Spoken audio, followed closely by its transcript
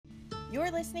You're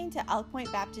listening to Elk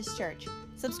Point Baptist Church.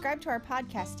 Subscribe to our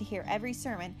podcast to hear every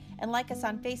sermon and like us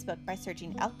on Facebook by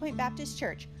searching Elk Point Baptist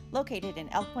Church, located in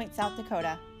Elk Point, South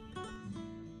Dakota.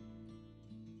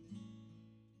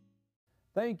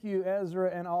 Thank you, Ezra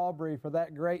and Aubrey, for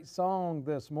that great song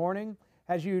this morning.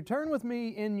 As you turn with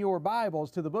me in your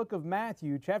Bibles to the book of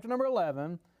Matthew, chapter number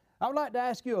 11, I would like to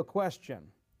ask you a question.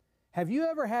 Have you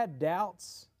ever had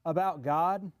doubts about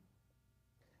God?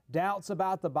 Doubts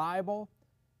about the Bible?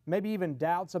 Maybe even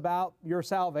doubts about your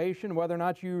salvation, whether or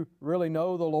not you really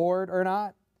know the Lord or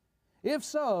not? If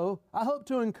so, I hope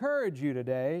to encourage you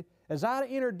today as I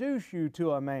introduce you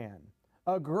to a man,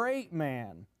 a great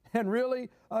man, and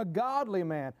really a godly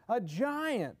man, a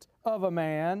giant of a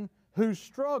man who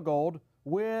struggled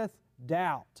with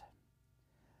doubt.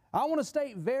 I want to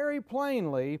state very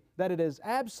plainly that it is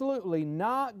absolutely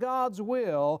not God's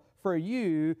will for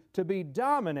you to be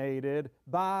dominated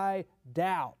by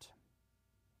doubt.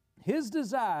 His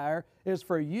desire is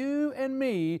for you and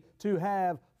me to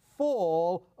have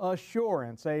full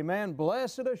assurance. Amen.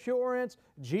 Blessed assurance,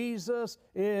 Jesus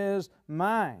is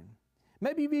mine.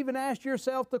 Maybe you've even asked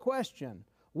yourself the question,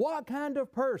 what kind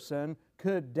of person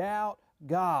could doubt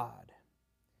God?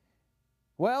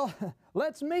 Well,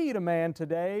 let's meet a man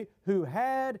today who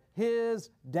had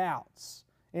his doubts.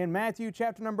 In Matthew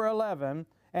chapter number 11,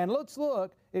 and let's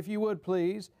look, if you would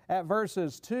please, at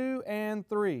verses 2 and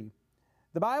 3.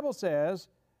 The Bible says,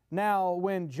 "Now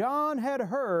when John had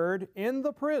heard in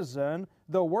the prison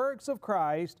the works of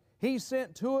Christ, he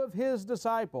sent two of his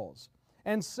disciples,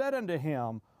 and said unto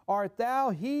him, Art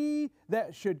thou he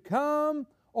that should come,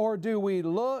 or do we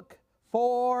look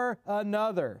for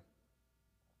another?"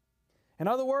 In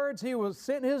other words, he was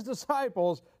sent his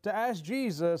disciples to ask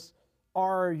Jesus,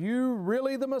 are you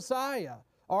really the Messiah?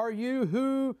 Are you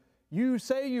who you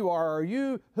say you are? Are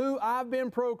you who I've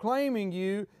been proclaiming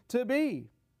you to be?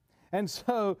 And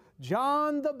so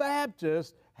John the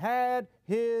Baptist had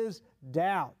his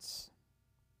doubts.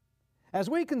 As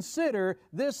we consider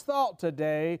this thought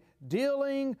today,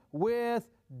 dealing with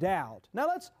doubt. Now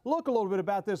let's look a little bit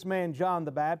about this man, John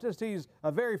the Baptist. He's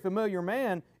a very familiar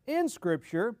man in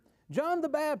Scripture. John the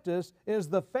Baptist is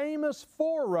the famous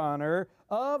forerunner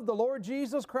of the Lord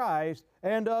Jesus Christ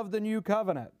and of the New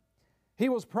Covenant. He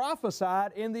was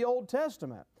prophesied in the Old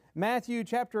Testament. Matthew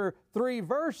chapter 3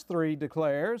 verse 3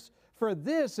 declares, "For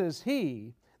this is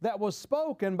he that was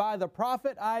spoken by the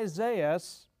prophet Isaiah,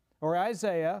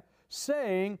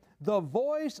 saying, The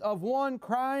voice of one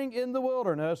crying in the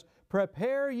wilderness,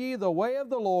 Prepare ye the way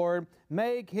of the Lord,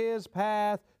 make His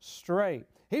path straight."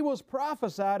 He was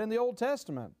prophesied in the Old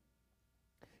Testament.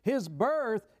 His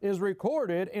birth is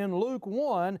recorded in Luke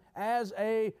 1 as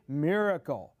a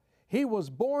miracle. He was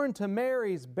born to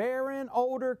Mary's barren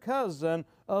older cousin,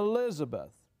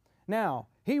 Elizabeth. Now,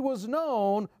 he was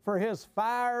known for his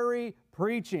fiery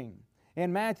preaching.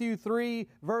 In Matthew 3,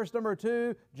 verse number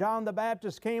 2, John the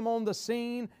Baptist came on the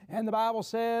scene, and the Bible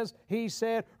says, he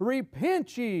said,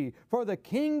 "Repent ye, for the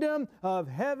kingdom of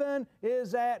heaven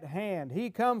is at hand." He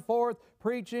come forth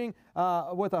preaching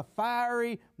with a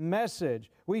fiery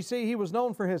message. We see he was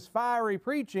known for his fiery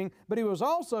preaching, but he was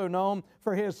also known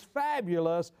for his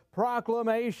fabulous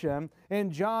proclamation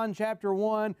in John chapter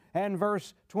 1 and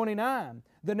verse 29.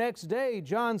 "The next day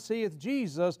John seeth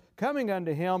Jesus coming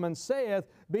unto him, and saith,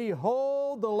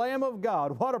 Behold the Lamb of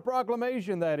God." What a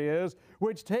proclamation that is,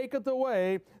 "which taketh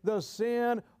away the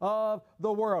sin of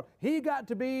the world." He got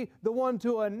to be the one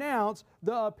to announce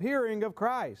the appearing of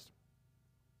Christ.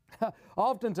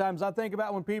 Oftentimes I think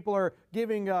about when people are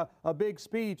giving a big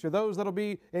speech, or those that will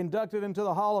be inducted into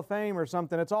the Hall of Fame or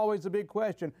something, it's always a big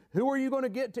question, who are you going to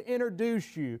get to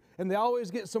introduce you? And they always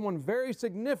get someone very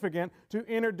significant to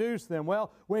introduce them.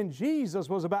 Well, when Jesus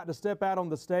was about to step out on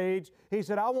the stage, he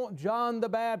said, "I want John the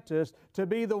Baptist to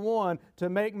be the one to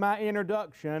make my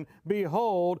introduction.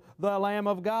 Behold the Lamb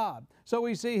of God." So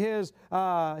we see his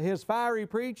fiery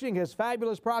preaching, his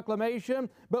fabulous proclamation,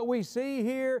 but we see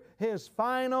here his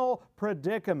final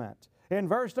predicament. In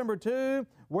verse number 2,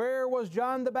 where was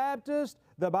John the Baptist?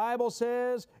 The Bible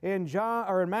says in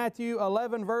Matthew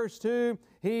 11 verse 2,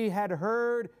 he had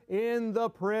heard in the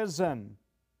prison.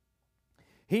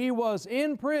 He was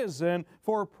in prison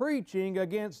for preaching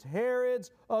against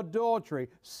Herod's adultery,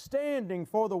 standing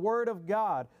for the Word of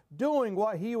God, doing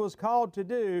what he was called to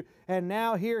do, and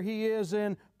now here he is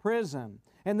in prison.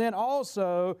 And then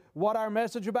also, what our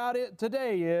message about it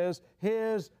today is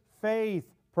his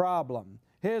faith problem.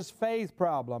 His faith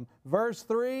problem. Verse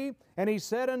 3, "And he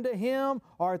said unto him,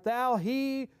 Art thou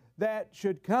he that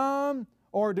should come,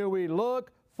 or do we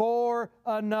look for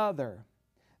another?"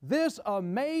 This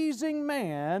amazing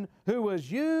man who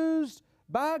was used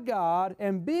by God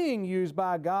and being used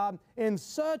by God in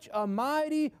such a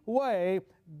mighty way,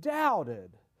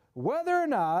 doubted whether or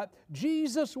not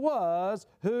Jesus was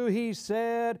who He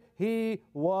said He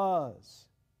was.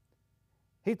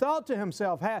 He thought to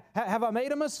himself, have I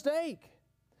made a mistake?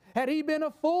 Had he been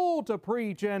a fool to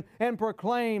preach and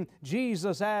proclaim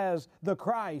Jesus as the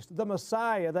Christ, the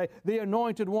Messiah, the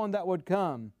anointed one that would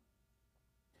come?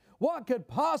 What could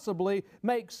possibly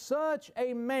make such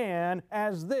a man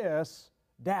as this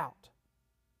doubt?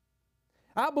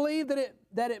 I believe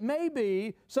that it may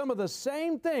be some of the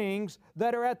same things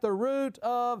that are at the root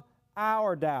of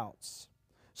our doubts.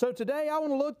 So today I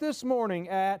want to look this morning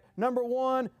at, number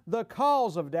one, the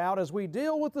cause of doubt as we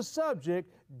deal with the subject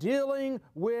dealing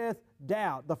with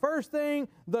doubt. The first thing,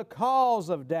 the cause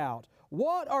of doubt.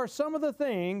 What are some of the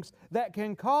things that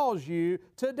can cause you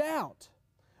to doubt?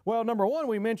 Well, number one,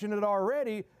 we mentioned it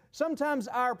already. Sometimes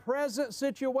our present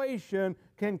situation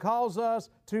can cause us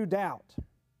to doubt.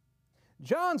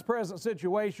 John's present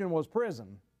situation was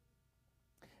prison.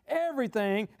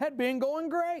 Everything had been going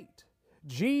great.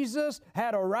 Jesus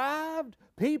had arrived.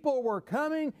 People were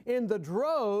coming in the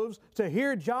droves to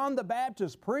hear John the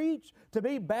Baptist preach, to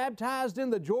be baptized in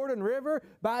the Jordan River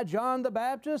by John the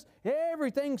Baptist.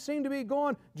 Everything seemed to be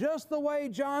going just the way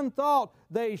John thought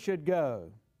they should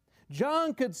go.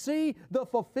 John could see the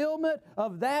fulfillment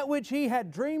of that which he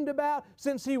had dreamed about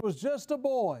since he was just a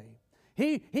boy.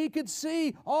 He could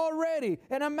see already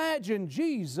and imagine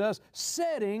Jesus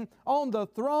sitting on the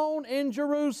throne in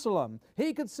Jerusalem.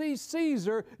 He could see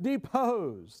Caesar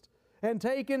deposed and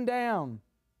taken down.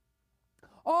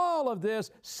 All of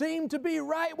this seemed to be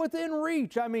right within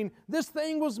reach. I mean, this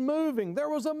thing was moving. There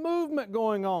was a movement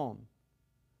going on.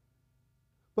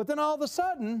 But then all of a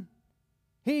sudden,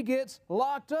 he gets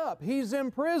locked up. He's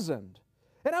imprisoned.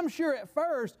 And I'm sure at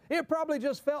first, it probably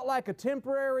just felt like a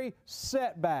temporary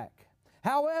setback.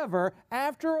 However,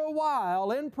 after a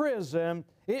while in prison,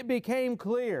 it became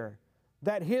clear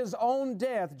that his own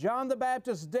death, John the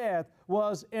Baptist's death,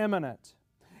 was imminent.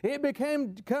 It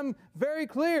became very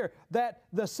clear that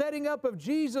the setting up of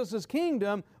Jesus'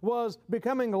 kingdom was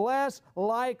becoming less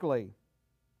likely.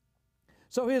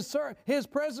 So his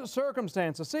present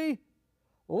circumstances, see,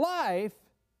 life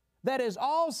that is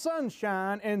all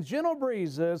sunshine and gentle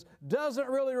breezes doesn't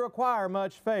really require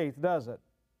much faith, does it?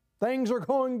 Things are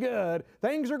going good.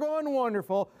 Things are going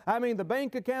wonderful. I mean, the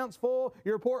bank account's full.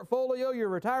 Your portfolio, your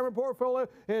retirement portfolio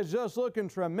is just looking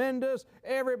tremendous.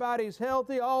 Everybody's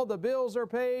healthy. All the bills are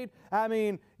paid. I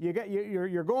mean,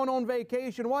 you're going on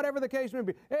vacation. Whatever the case may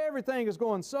be, everything is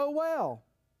going so well.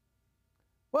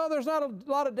 Well, there's not a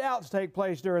lot of doubts take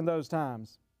place during those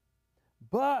times.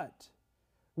 But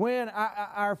when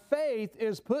our faith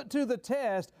is put to the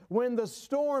test, when the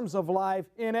storms of life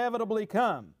inevitably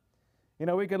come. You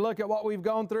know, we could look at what we've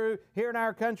gone through here in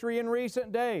our country in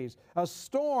recent days. A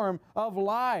storm of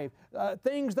life,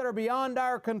 things that are beyond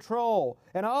our control.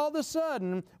 And all of a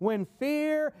sudden, when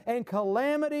fear and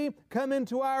calamity come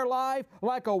into our life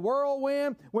like a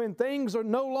whirlwind, when things are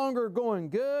no longer going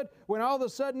good, when all of a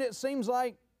sudden it seems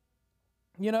like,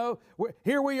 you know,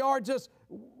 here we are just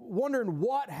wondering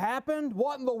what happened,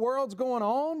 what in the world's going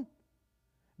on,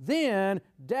 then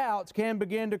doubts can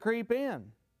begin to creep in.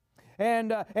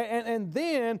 And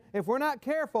then, if we're not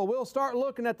careful, we'll start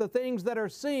looking at the things that are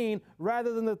seen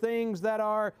rather than the things that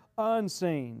are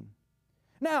unseen.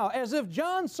 Now, as if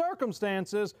John's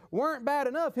circumstances weren't bad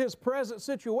enough, his present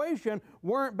situation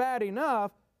weren't bad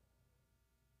enough,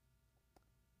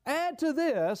 add to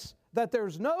this that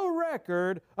there's no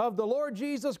record of the Lord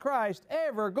Jesus Christ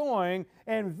ever going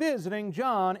and visiting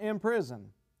John in prison.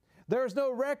 There's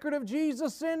no record of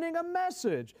Jesus sending a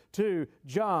message to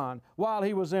John while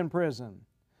he was in prison.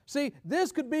 See,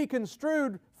 this could be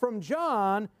construed from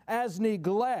John as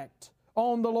neglect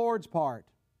on the Lord's part.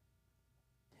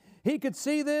 He could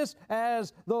see this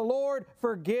as the Lord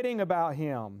forgetting about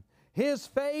him. His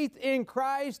faith in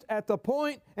Christ at the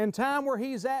point and time where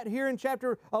he's at here in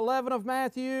chapter 11 of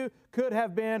Matthew could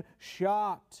have been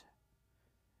shocked.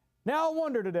 Now I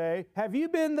wonder today, have you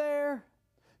been there?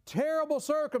 Terrible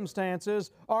circumstances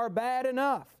are bad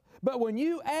enough. But when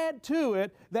you add to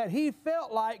it that he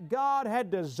felt like God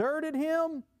had deserted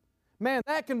him, man,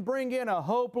 that can bring in a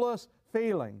hopeless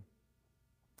feeling.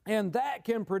 And that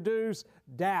can produce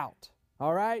doubt.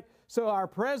 All right? So our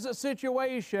present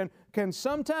situation can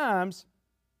sometimes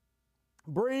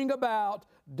bring about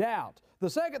doubt. The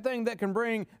second thing that can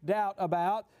bring doubt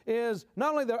about is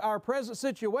not only our present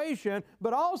situation,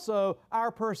 but also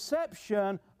our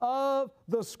perception of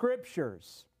the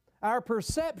Scriptures. Our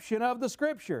perception of the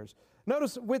Scriptures.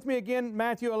 Notice with me again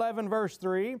Matthew 11 verse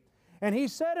 3. And he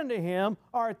said unto him,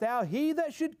 Art thou he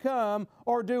that should come,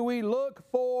 or do we look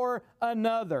for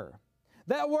another?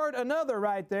 That word another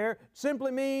right there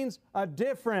simply means a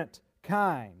different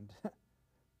kind.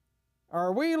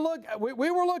 We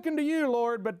were looking to you,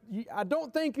 Lord, but I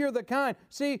don't think you're the kind.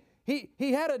 See,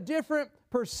 he had a different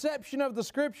perception of the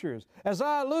Scriptures. As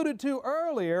I alluded to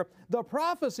earlier, the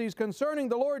prophecies concerning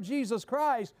the Lord Jesus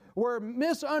Christ were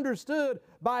misunderstood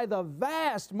by the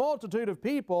vast multitude of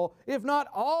people, if not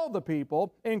all the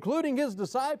people, including His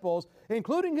disciples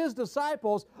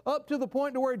up to the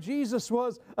point to where Jesus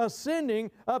was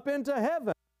ascending up into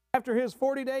heaven after His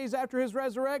 40 days after His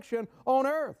resurrection on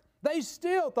earth. They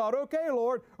still thought, okay,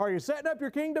 Lord, are you setting up your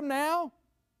kingdom now?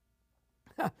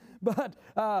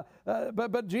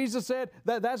 But Jesus said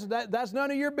that's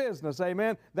none of your business,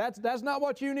 amen. That's not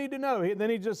what you need to know. And then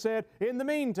He just said, in the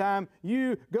meantime,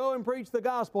 you go and preach the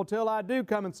gospel till I do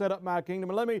come and set up my kingdom.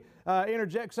 And let me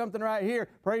interject something right here.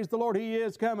 Praise the Lord, He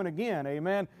is coming again,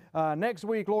 amen. Next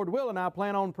week, Lord willing, I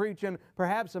plan on preaching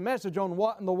perhaps a message on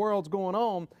what in the world's going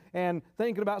on and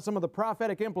thinking about some of the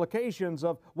prophetic implications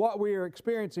of what we are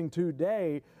experiencing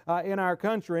today in our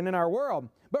country and in our world.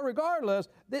 But regardless,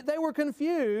 they were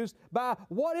confused by,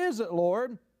 what is it,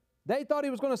 Lord? They thought He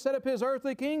was going to set up His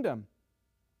earthly kingdom.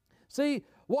 See,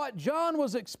 what John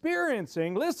was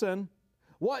experiencing, listen,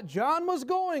 what John was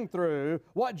going through,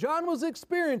 what John was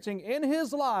experiencing in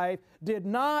his life did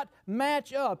not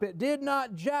match up. It did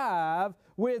not jive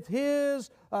with his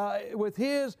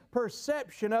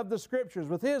perception of the Scriptures,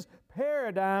 with his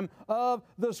paradigm of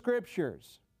the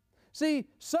Scriptures. See,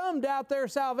 some doubt their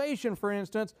salvation, for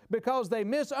instance, because they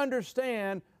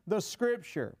misunderstand the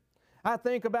Scripture. I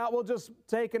think about, we'll just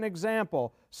take an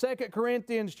example. 2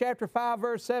 Corinthians chapter 5,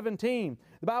 verse 17.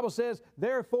 The Bible says,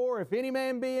 Therefore, if any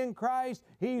man be in Christ,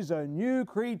 he's a new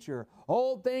creature.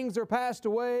 Old things are passed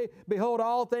away. Behold,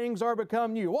 all things are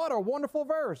become new. What a wonderful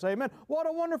verse, amen. What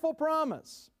a wonderful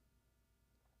promise.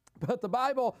 But the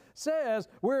Bible says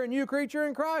we're a new creature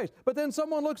in Christ. But then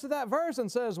someone looks at that verse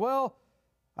and says, well,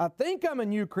 I think I'm a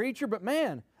new creature, but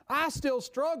man, I still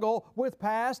struggle with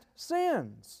past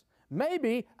sins.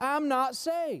 Maybe I'm not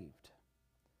saved.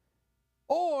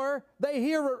 Or they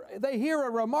hear a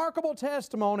remarkable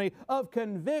testimony of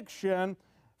conviction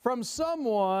from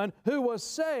someone who was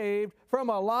saved from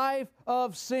a life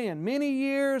of sin, many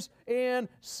years in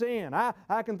sin.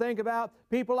 I can think about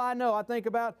people I know. I think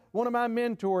about one of my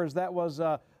mentors that was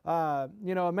a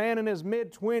man in his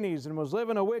mid-20s and was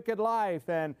living a wicked life,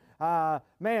 and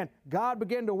God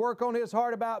began to work on his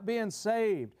heart about being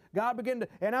saved. God began to,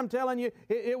 and I'm telling you,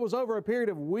 it was over a period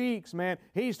of weeks, man.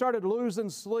 He started losing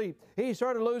sleep. He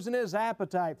started losing his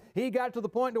appetite. He got to the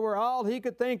point to where all he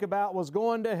could think about was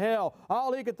going to hell.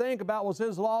 All he could think about was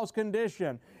his lost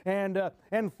condition. And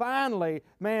finally,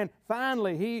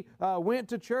 he went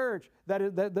to church,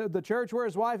 the church where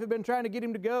his wife had been trying to get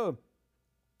him to go.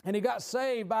 And he got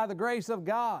saved by the grace of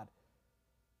God.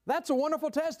 That's a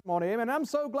wonderful testimony, amen. I'm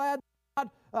so glad God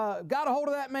got a hold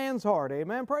of that man's heart,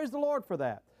 amen. Praise the Lord for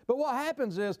that. But what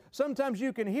happens is, sometimes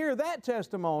you can hear that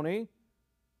testimony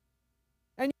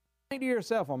and you think to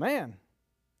yourself, well, man,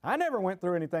 I never went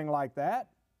through anything like that.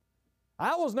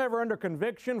 I was never under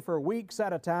conviction for weeks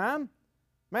at a time.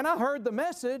 Man, I heard the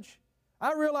message.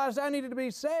 I realized I needed to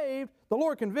be saved. The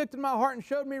Lord convicted my heart and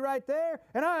showed me right there,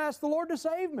 and I asked the Lord to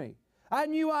save me. I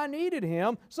knew I needed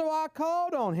Him, so I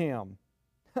called on Him.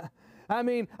 I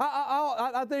mean,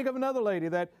 I think of another lady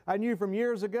that I knew from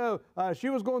years ago. She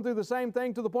was going through the same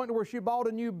thing to the point where she bought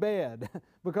a new bed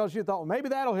because she thought, well, maybe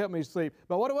that'll help me sleep.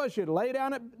 But what it was, she'd lay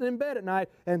down in bed at night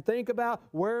and think about,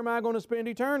 where am I going to spend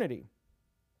eternity?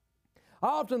 I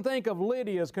often think of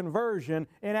Lydia's conversion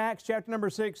in Acts chapter number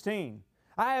 16.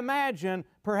 I imagine,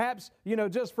 perhaps,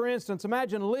 just for instance,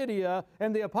 imagine Lydia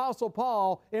and the Apostle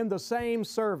Paul in the same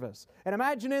service. And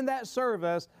imagine in that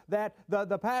service that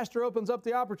the pastor opens up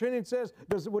the opportunity and says,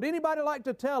 would anybody like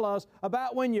to tell us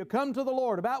about when you come to the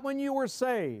Lord, about when you were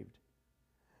saved?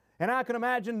 And I can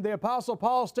imagine the Apostle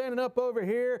Paul standing up over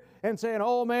here and saying,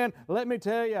 oh man, let me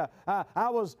tell you, I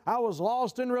was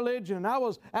lost in religion, and I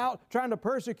was out trying to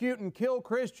persecute and kill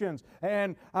Christians.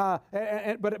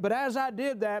 But as I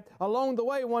did that, along the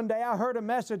way one day I heard a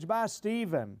message by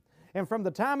Stephen. And from the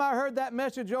time I heard that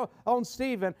message on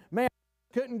Stephen, man,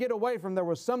 I couldn't get away from, there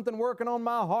was something working on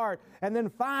my heart. And then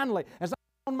finally, as I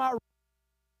was on my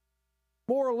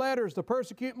more letters to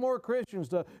persecute more Christians,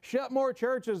 to shut more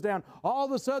churches down, all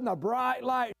of a sudden a bright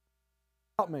light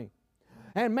about me.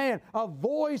 And man, a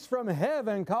voice from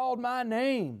heaven called my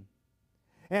name.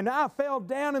 And I fell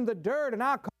down in the dirt and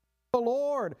I called the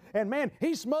Lord. And man,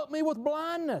 He smote me with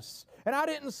blindness. And I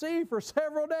didn't see for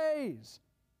several days.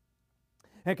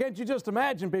 And can't you just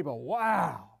imagine people,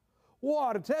 wow,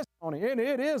 what a testimony. And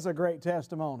it is a great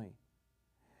testimony.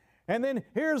 And then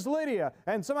here's Lydia.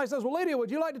 And somebody says, well, Lydia,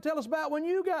 would you like to tell us about when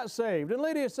you got saved? And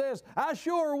Lydia says, I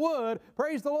sure would.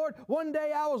 Praise the Lord. One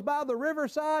day I was by the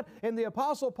riverside, and the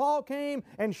Apostle Paul came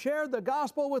and shared the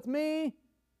gospel with me.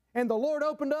 And the Lord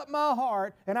opened up my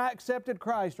heart, and I accepted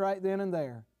Christ right then and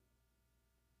there.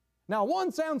 Now,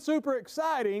 one sounds super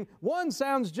exciting. One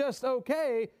sounds just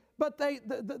okay. But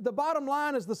the bottom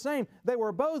line is the same. They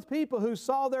were both people who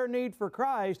saw their need for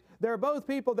Christ. They're both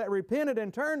people that repented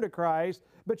and turned to Christ.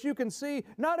 But you can see,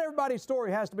 not everybody's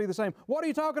story has to be the same. What are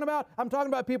you talking about? I'm talking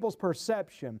about people's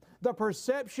perception. The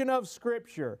perception of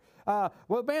Scripture.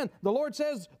 Well, man, the Lord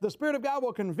says the Spirit of God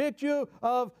will convict you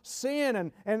of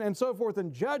sin and so forth,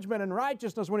 and judgment and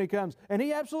righteousness when He comes. And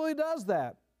He absolutely does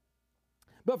that.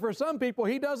 But for some people,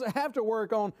 He doesn't have to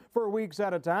work on for weeks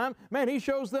at a time. Man, He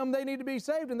shows them they need to be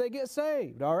saved, and they get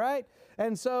saved, all right?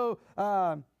 And so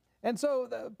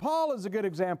Paul is a good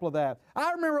example of that.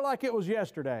 I remember like it was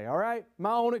yesterday, all right?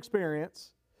 My own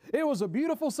experience. It was a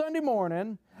beautiful Sunday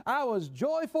morning. I was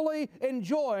joyfully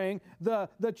enjoying the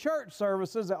church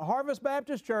services at Harvest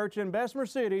Baptist Church in Bessemer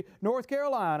City, North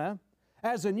Carolina.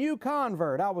 As a new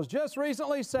convert, I was just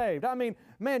recently saved. I mean,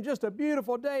 man, just a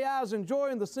beautiful day. I was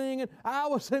enjoying the singing. I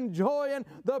was enjoying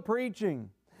the preaching.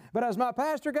 But as my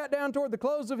pastor got down toward the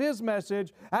close of his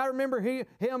message, I remember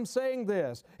him saying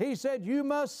this. He said, you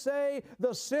must say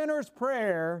the sinner's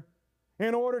prayer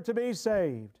in order to be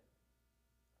saved.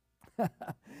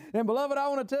 And beloved, I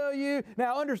want to tell you,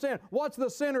 now understand, what's the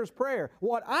sinner's prayer?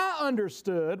 What I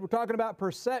understood, we're talking about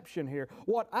perception here,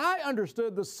 what I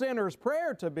understood the sinner's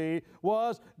prayer to be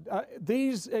was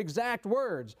these exact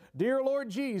words. Dear Lord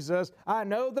Jesus, I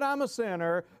know that I'm a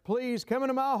sinner. Please come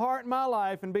into my heart and my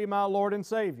life and be my Lord and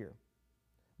Savior.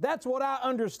 That's what I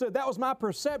understood. That was my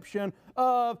perception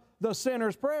of the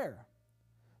sinner's prayer.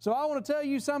 So I want to tell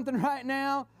you something right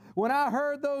now. When I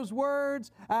heard those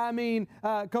words,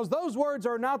 because those words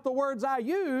are not the words I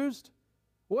used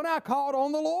when I called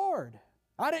on the Lord.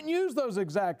 I didn't use those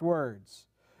exact words.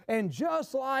 And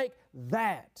just like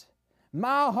that,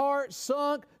 my heart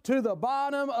sunk to the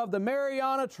bottom of the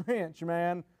Mariana Trench,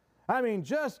 man. I mean,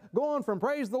 just going from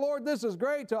praise the Lord, this is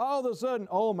great, to all of a sudden,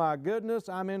 oh my goodness,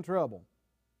 I'm in trouble.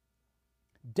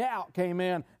 Doubt came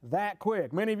in that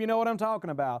quick. Many of you know what I'm talking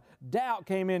about. Doubt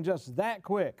came in just that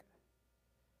quick.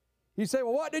 You say,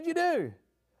 well, what did you do?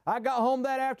 I got home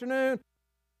that afternoon.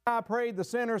 I prayed the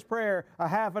sinner's prayer a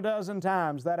half a dozen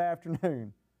times that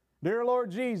afternoon. Dear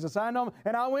Lord Jesus, I know,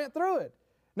 and I went through it.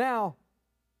 Now,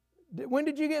 when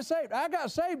did you get saved? I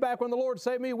got saved back when the Lord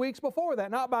saved me weeks before that,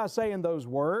 not by saying those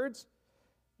words.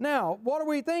 Now, what are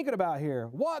we thinking about here?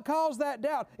 What caused that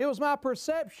doubt? It was my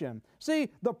perception. See,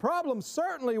 the problem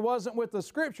certainly wasn't with the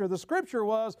Scripture. The Scripture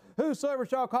was, whosoever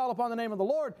shall call upon the name of the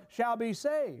Lord shall be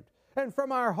saved. And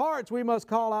from our hearts we must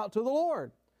call out to the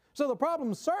Lord. So the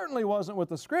problem certainly wasn't with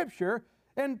the Scripture,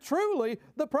 and truly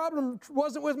the problem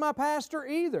wasn't with my pastor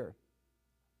either.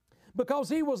 Because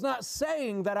he was not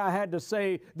saying that I had to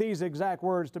say these exact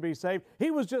words to be saved.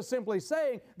 He was just simply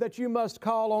saying that you must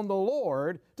call on the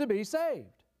Lord to be saved.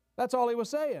 That's all he was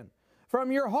saying.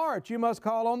 From your heart you must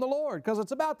call on the Lord, because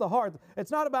it's about the heart. It's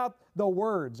not about the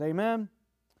words, amen?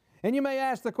 And you may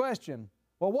ask the question,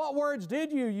 well, what words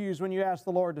did you use when you asked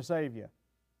the Lord to save you?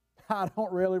 I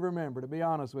don't really remember, to be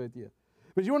honest with you.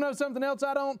 But you want to know something else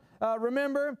I don't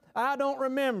remember? I don't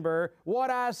remember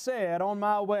what I said on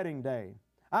my wedding day.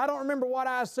 I don't remember what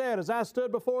I said as I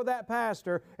stood before that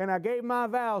pastor and I gave my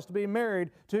vows to be married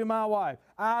to my wife.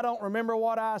 I don't remember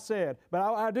what I said. But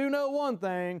I do know one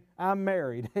thing, I'm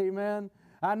married. Amen?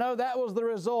 I know that was the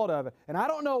result of it. And I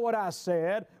don't know what I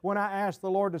said when I asked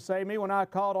the Lord to save me, when I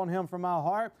called on Him from my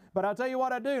heart. But I'll tell you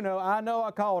what I do know. I know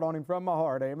I called on Him from my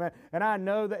heart. Amen. And I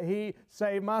know that He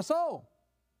saved my soul.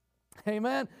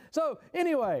 Amen. So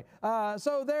anyway,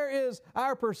 so there is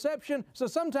our perception. So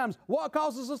sometimes what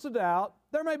causes us to doubt,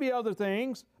 there may be other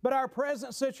things, but our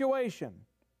present situation,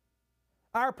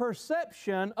 our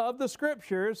perception of the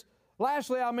Scriptures.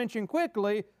 Lastly, I'll mention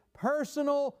quickly,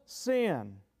 personal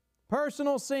sin.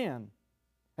 Personal sin.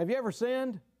 Have you ever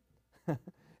sinned?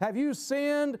 Have you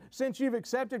sinned since you've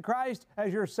accepted Christ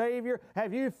as your Savior?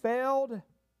 Have you failed?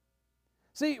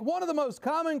 See, one of the most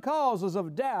common causes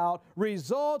of doubt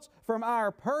results from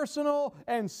our personal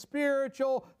and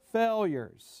spiritual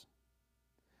failures.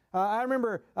 I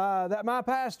remember that my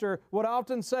pastor would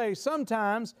often say,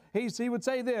 sometimes he would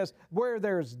say this, where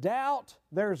there's doubt,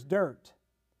 there's dirt.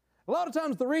 A lot of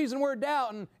times the reason we're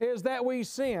doubting is that we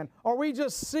sin, or we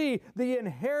just see the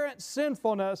inherent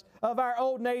sinfulness of our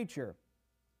old nature.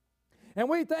 And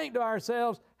we think to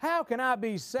ourselves, how can I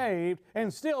be saved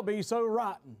and still be so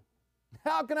rotten?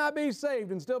 How can I be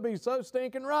saved and still be so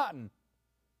stinking rotten?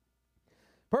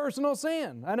 Personal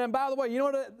sin. And then, by the way, you know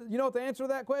what the answer to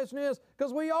that question is?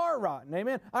 Because we are rotten.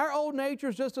 Amen. Our old nature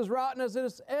is just as rotten as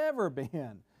it's ever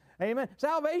been. Amen.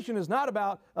 Salvation is not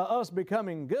about us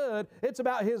becoming good. It's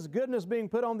about His goodness being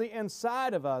put on the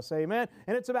inside of us. Amen.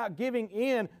 And it's about giving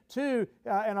in to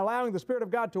and allowing the Spirit of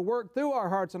God to work through our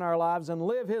hearts and our lives and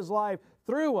live His life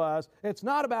through us. It's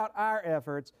not about our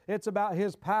efforts. It's about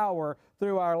His power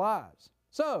through our lives.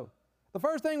 So, the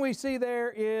first thing we see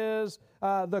there is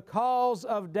the cause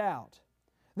of doubt.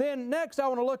 Then next I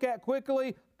want to look at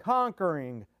quickly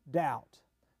conquering doubt.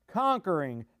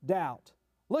 Conquering doubt.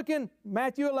 Look in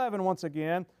Matthew 11 once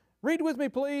again. Read with me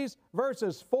please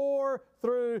verses 4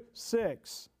 through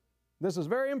 6. This is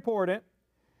very important.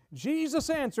 Jesus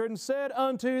answered and said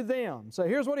unto them. So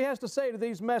here's what He has to say to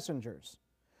these messengers.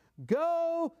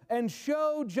 Go and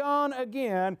show John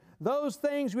again those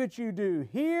things which you do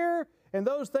hear and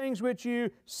those things which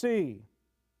you see.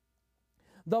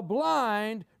 The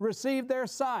blind receive their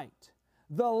sight.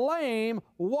 The lame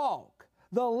walk.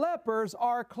 The lepers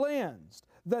are cleansed.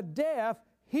 The deaf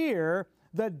hear.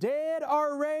 The dead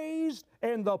are raised.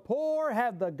 And the poor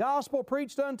have the gospel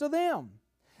preached unto them.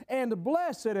 And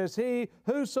blessed is he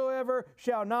whosoever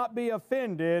shall not be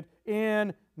offended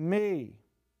in me.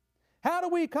 How do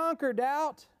we conquer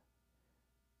doubt?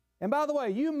 And by the way,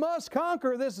 you must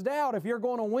conquer this doubt if you're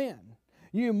going to win.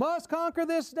 You must conquer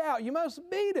this doubt. You must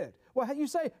beat it. Well, you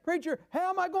say, preacher, how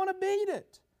am I going to beat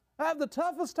it? I have the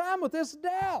toughest time with this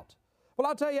doubt. Well,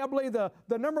 I'll tell you, I believe the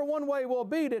number one way we'll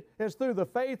beat it is through the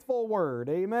faithful Word.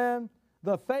 Amen?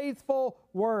 The faithful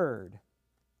Word.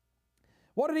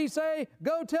 What did He say?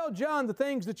 Go tell John the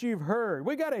things that you've heard.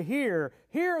 We got to hear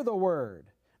the Word.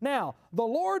 Now, the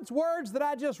Lord's words that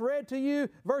I just read to you,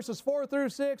 verses 4 through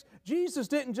 6, Jesus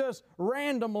didn't just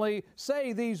randomly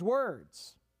say these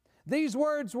words. These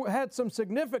words had some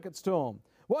significance to them.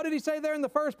 What did He say there in the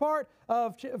first part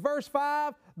of verse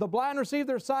 5? The blind receive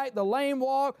their sight, the lame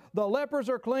walk, the lepers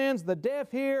are cleansed, the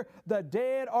deaf hear, the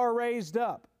dead are raised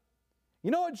up. You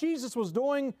know what Jesus was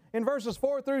doing in verses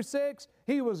 4 through 6?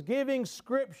 He was giving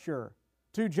Scripture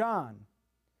to John.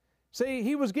 See,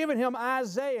 He was giving him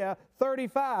Isaiah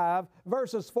 35,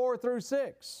 verses 4 through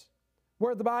 6,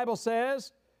 where the Bible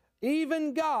says,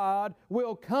 even God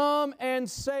will come and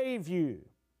save you.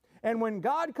 And when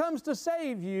God comes to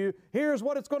save you, here's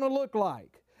what it's going to look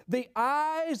like. The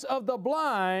eyes of the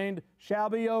blind shall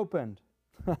be opened,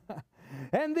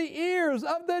 and the ears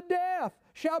of the deaf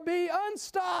shall be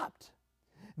unstopped.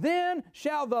 Then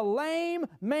shall the lame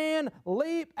man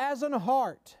leap as an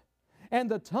hart, and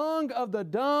the tongue of the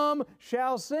dumb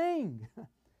shall sing.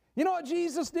 You know what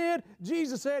Jesus did?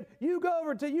 Jesus said,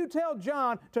 you tell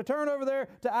John to turn over there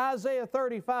to Isaiah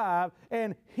 35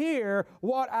 and hear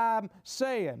what I'm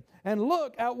saying and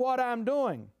look at what I'm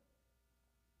doing.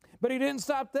 But He didn't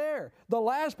stop there. The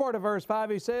last part of verse 5,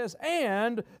 He says,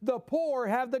 and the poor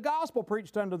have the gospel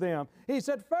preached unto them. He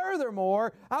said,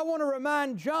 furthermore, I want to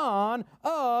remind John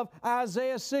of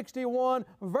Isaiah 61,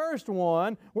 verse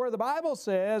 1, where the Bible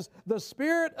says, the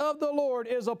Spirit of the Lord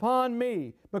is upon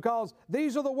me, because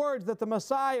these are the words that the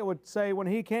Messiah would say when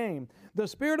He came. The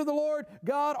Spirit of the Lord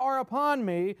God are upon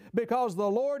me, because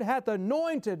the Lord hath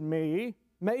anointed me,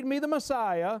 made me the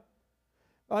Messiah,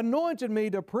 anointed me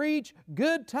to preach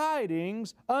good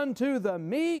tidings unto the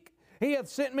meek. He hath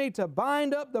sent me to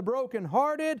bind up the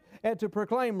brokenhearted, and to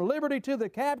proclaim liberty to the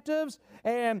captives,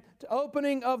 and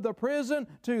opening of the prison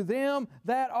to them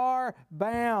that are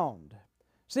bound.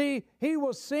 See, He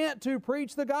was sent to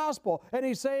preach the gospel, and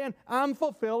He's saying, I'm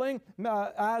fulfilling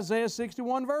Isaiah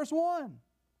 61 verse 1.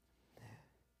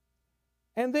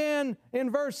 And then in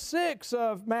verse 6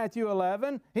 of Matthew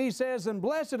 11, He says, and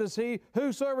blessed is he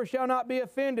whosoever shall not be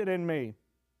offended in me.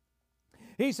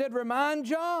 He said, remind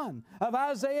John of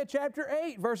Isaiah chapter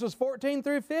 8, verses 14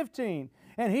 through 15.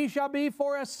 And he shall be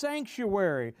for a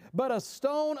sanctuary, but a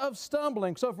stone of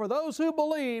stumbling. So for those who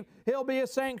believe, He'll be a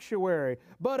sanctuary,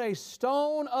 but a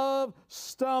stone of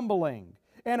stumbling,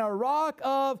 and a rock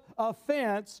of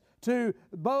offense to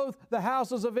both the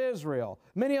houses of Israel.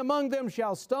 Many among them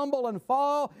shall stumble and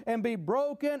fall, and be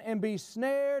broken, and be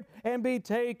snared, and be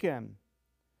taken.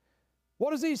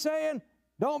 What is He saying?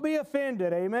 Don't be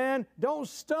offended, amen? Don't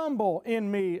stumble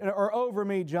in me or over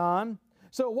me, John.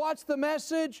 So what's the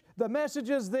message? The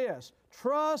message is this: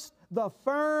 trust the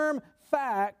firm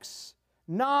facts,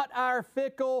 not our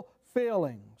fickle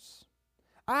feelings.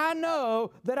 I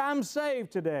know that I'm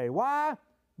saved today. Why?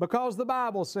 Because the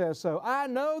Bible says so. I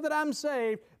know that I'm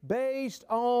saved based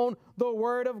on the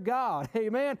Word of God.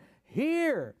 Amen.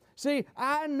 here. See,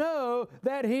 I know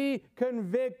that He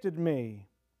convicted me.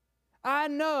 I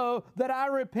know that I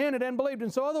repented and believed.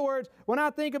 And so, in other words, when I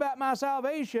think about my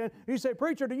salvation, you say,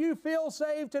 preacher, do you feel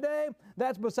saved today?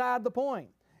 That's beside the point.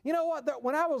 You know what?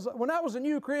 When I was a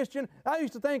new Christian, I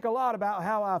used to think a lot about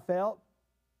how I felt.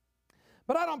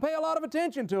 But I don't pay a lot of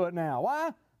attention to it now.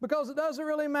 Why? Because it doesn't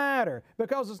really matter.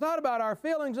 Because it's not about our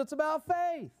feelings, it's about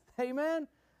faith. Amen?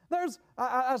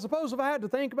 I suppose if I had to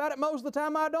think about it, most of the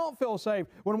time I don't feel saved.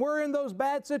 When we're in those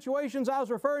bad situations I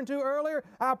was referring to earlier,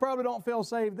 I probably don't feel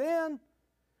saved then.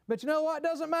 But you know what? It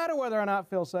doesn't matter whether or not I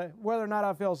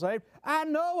feel saved. I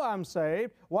know I'm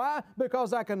saved. Why?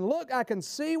 Because I can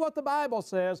see what the Bible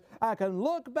says. I can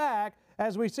look back,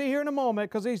 as we see here in a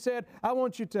moment, because He said, I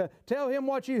want you to tell Him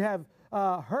what you have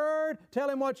heard, tell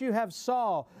Him what you have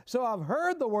saw. So I've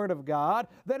heard the Word of God,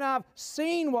 then I've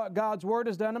seen what God's Word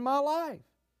has done in my life.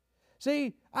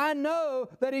 See, I know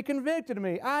that He convicted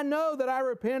me. I know that I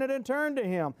repented and turned to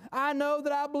Him. I know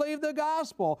that I believed the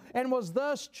gospel and was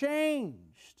thus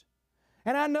changed.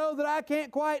 And I know that I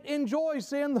can't quite enjoy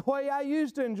sin the way I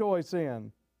used to enjoy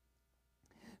sin.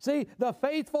 See, the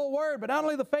faithful Word, but not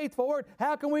only the faithful Word,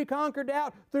 how can we conquer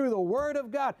doubt? Through the Word of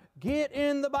God. Get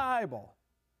in the Bible.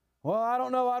 Well, I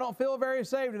don't know, I don't feel very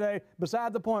saved today.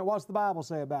 Beside the point, what's the Bible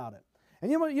say about it?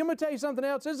 And you want me to tell you something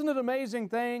else? Isn't it an amazing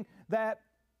thing that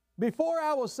before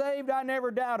I was saved, I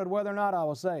never doubted whether or not I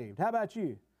was saved? How about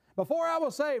you? Before I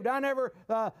was saved, I never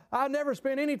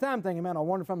spent any time thinking, man, I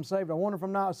wonder if I'm saved, I wonder if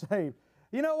I'm not saved.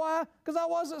 You know why? Because I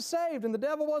wasn't saved, and the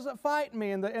devil wasn't fighting me,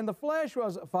 and the flesh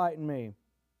wasn't fighting me.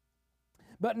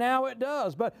 But now it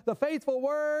does. But the faithful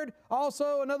Word,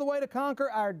 also another way to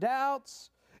conquer our doubts,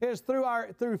 is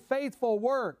through faithful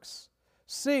works.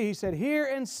 See, he said, hear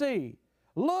and see.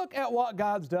 Look at what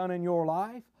God's done in your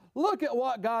life. Look at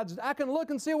what I can look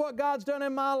and see what God's done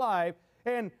in my life.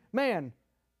 And man,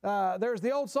 there's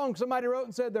the old song somebody wrote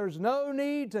and said, there's no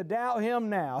need to doubt Him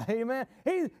now. Amen.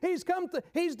 He's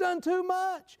done too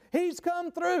much. He's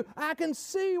come through. I can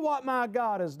see what my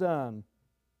God has done.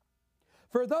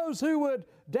 For those who would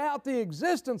doubt the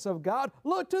existence of God,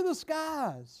 look to the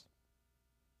skies.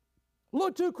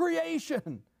 Look to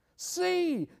creation.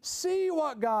 See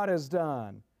what God has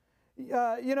done.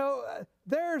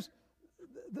 There's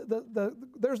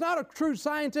not a true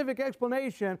scientific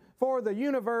explanation for the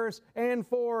universe and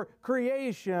for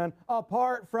creation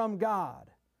apart from God.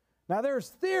 Now there's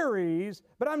theories,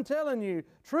 but I'm telling you,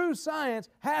 true science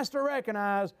has to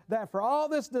recognize that for all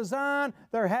this design,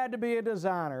 there had to be a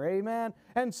designer. Amen?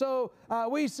 And so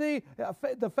we see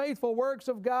the faithful works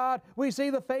of God. We see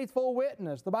the faithful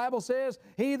witness. The Bible says,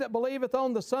 he that believeth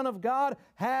on the Son of God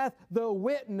hath the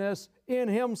witness in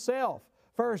himself.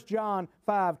 1 John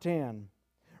 5:10.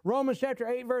 Romans chapter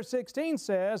 8 verse 16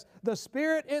 says, the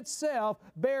Spirit itself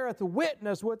beareth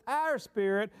witness with our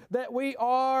spirit that we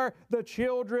are the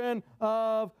children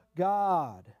of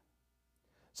God.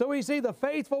 So we see the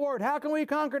faithful Word. How can we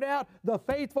conquer doubt? The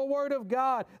faithful Word of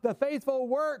God, the faithful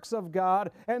works of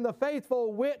God, and the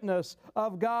faithful witness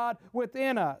of God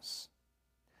within us.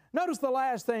 Notice the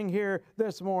last thing here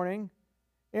this morning.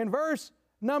 In verse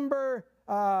number,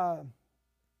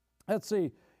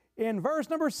 in verse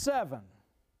number 7,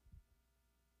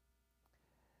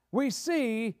 we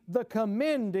see the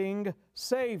commending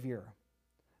Savior.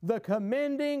 The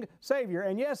commending Savior.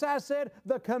 And yes, I said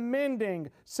the commending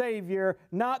Savior,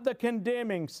 not the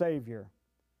condemning Savior.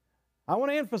 I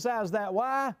want to emphasize that.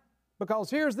 Why? Because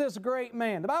here's this great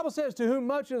man. The Bible says, to whom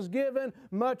much is given,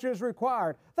 much is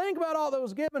required. Think about all that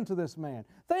was given to this man.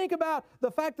 Think about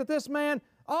the fact that this man,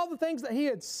 all the things that he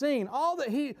had seen,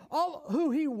 all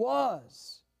who he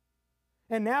was.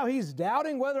 And now he's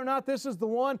doubting whether or not this is the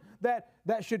one that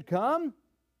should come.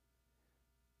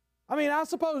 I mean, I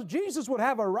suppose Jesus would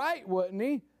have a right, wouldn't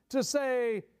He, to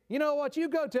say, you know what, you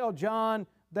go tell John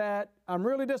that I'm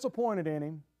really disappointed in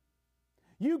him.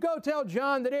 You go tell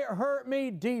John that it hurt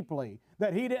me deeply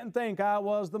that he didn't think I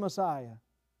was the Messiah.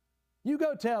 You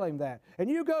go tell him that. And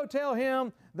you go tell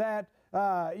him that,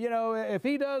 if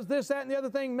he does this, that, and the other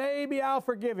thing, maybe I'll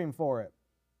forgive him for it.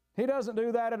 He doesn't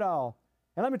do that at all.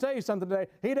 And let me tell you something today,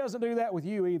 He doesn't do that with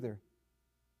you either.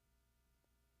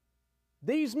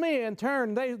 These men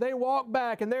turn, they walk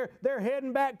back, and they're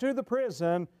heading back to the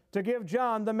prison to give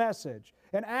John the message.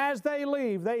 And as they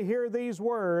leave, they hear these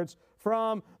words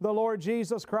from the Lord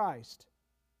Jesus Christ.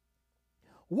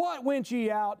 What went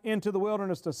ye out into the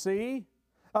wilderness to see?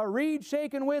 A reed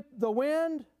shaken with the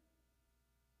wind?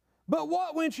 But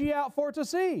what went ye out for to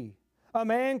see? A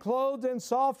man clothed in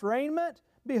soft raiment?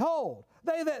 Behold,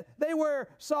 they that wear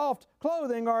soft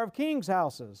clothing are of kings'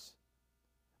 houses.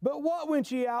 But what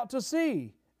went ye out to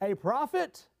see? A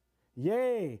prophet?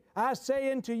 Yea, I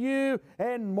say unto you,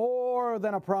 and more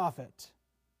than a prophet.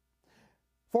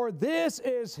 For this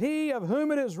is he of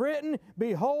whom it is written,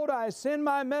 Behold, I send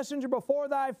my messenger before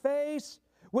thy face,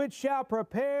 which shall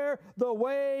prepare the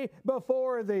way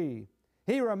before thee.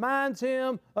 He reminds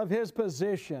him of his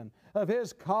position, of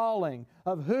his calling,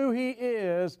 of who he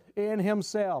is in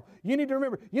himself. You need to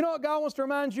remember, you know what God wants to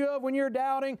remind you of when you're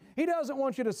doubting? He doesn't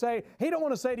want you to say, He don't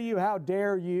want to say to you, how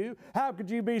dare you? How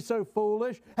could you be so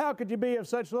foolish? How could you be of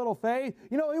such little faith?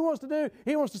 You know what He wants to do?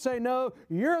 He wants to say, no,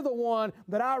 you're the one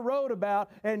that I wrote about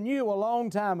and knew a long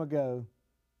time ago.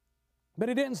 But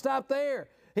He didn't stop there.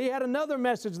 He had another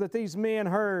message that these men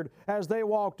heard as they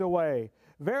walked away.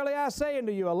 Verily I say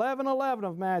unto you, 11:11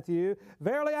 of Matthew,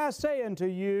 Verily I say unto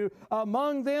you,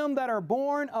 among them that are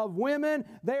born of women,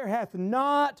 there hath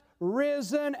not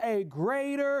risen a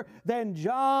greater than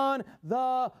John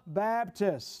the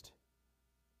Baptist.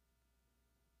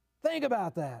 Think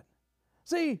about that.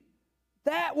 See,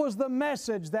 that was the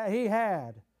message that he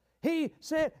had. He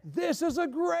said, this is a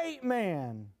great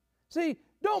man. See,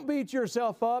 don't beat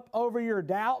yourself up over your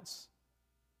doubts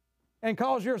and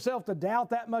cause yourself to doubt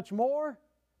that much more.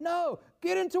 No,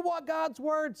 get into what God's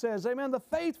Word says. Amen. The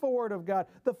faithful Word of God,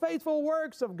 the faithful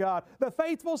works of God, the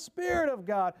faithful Spirit of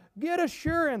God. Get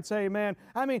assurance. Amen.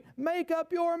 Make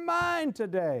up your mind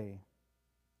today.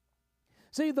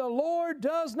 See, the Lord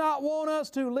does not want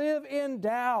us to live in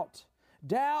doubt.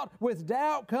 With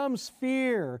doubt comes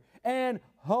fear and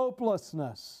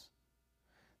hopelessness.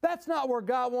 That's not where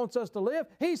God wants us to live.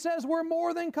 He says we're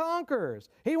more than conquerors.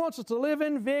 He wants us to live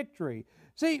in victory.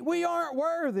 See, we aren't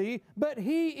worthy, but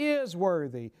He is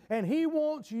worthy. And He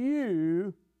wants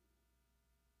you,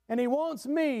 and He wants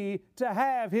me to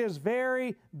have His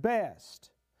very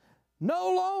best.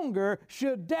 No longer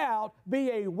should doubt be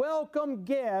a welcome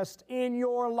guest in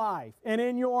your life and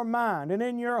in your mind and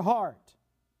in your heart.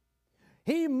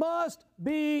 He must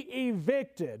be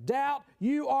evicted. Doubt,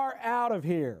 you are out of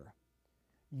here.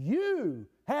 You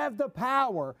have the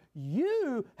power,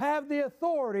 you have the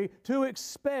authority to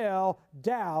expel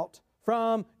doubt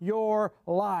from your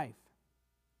life.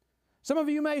 Some of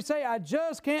you may say, I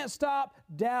just can't stop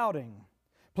doubting.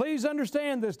 Please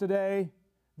understand this today.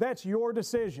 That's your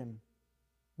decision.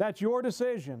 That's your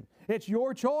decision. It's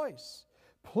your choice.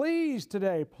 Please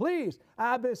today, please,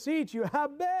 I beseech you, I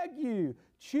beg you,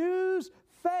 choose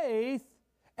faith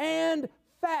and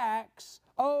facts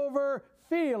over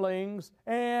feelings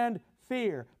and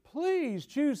fear. Please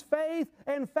choose faith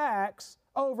and facts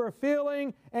over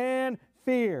feeling and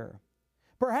fear.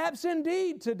 Perhaps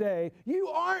indeed today you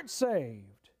aren't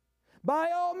saved.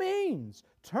 By all means,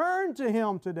 turn to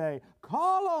Him today.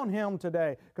 Call on Him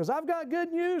today, because I've got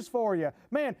good news for you.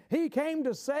 Man, He came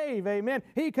to save, amen.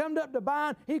 He come to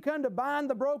bind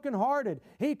the brokenhearted.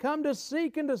 He come to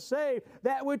seek and to save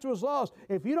that which was lost.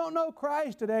 If you don't know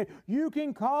Christ today, you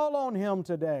can call on Him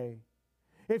today.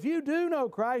 If you do know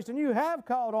Christ and you have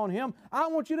called on Him, I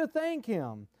want you to thank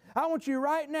Him. I want you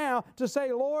right now to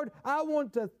say, Lord, I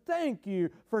want to thank You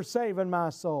for saving my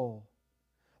soul.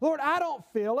 Lord, I don't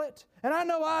feel it, and I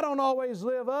know I don't always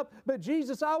live up, but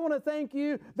Jesus, I want to thank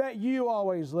You that You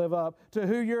always live up to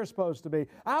who You're supposed to be.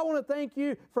 I want to thank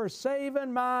You for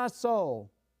saving my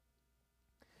soul.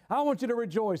 I want you to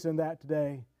rejoice in that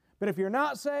today. But if you're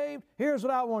not saved, here's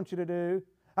what I want you to do.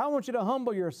 I want you to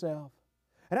humble yourself.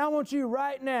 And I want you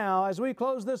right now, as we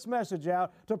close this message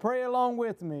out, to pray along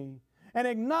with me and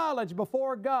acknowledge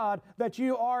before God that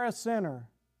you are a sinner.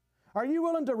 Are you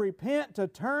willing to repent, to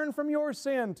turn from your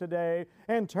sin today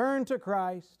and turn to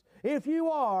Christ? If you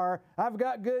are, I've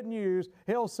got good news.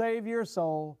 He'll save your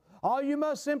soul. All you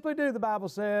must simply do, the Bible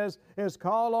says, is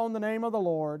call on the name of the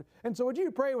Lord. And so would you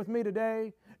pray with me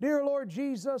today? Dear Lord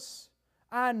Jesus,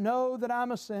 I know that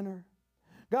I'm a sinner.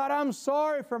 God, I'm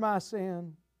sorry for my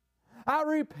sin. I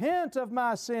repent of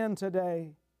my sin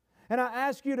today. And I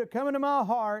ask You to come into my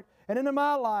heart and into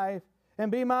my life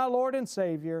and be my Lord and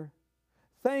Savior.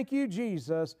 Thank You,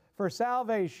 Jesus, for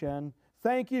salvation.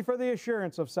 Thank You for the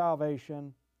assurance of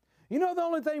salvation. You know, the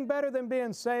only thing better than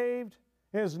being saved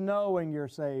is knowing you're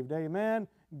saved. Amen.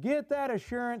 Get that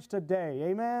assurance today.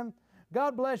 Amen.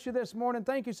 God bless you this morning.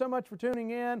 Thank you so much for tuning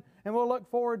in, and we'll look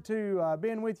forward to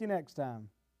being with you next time.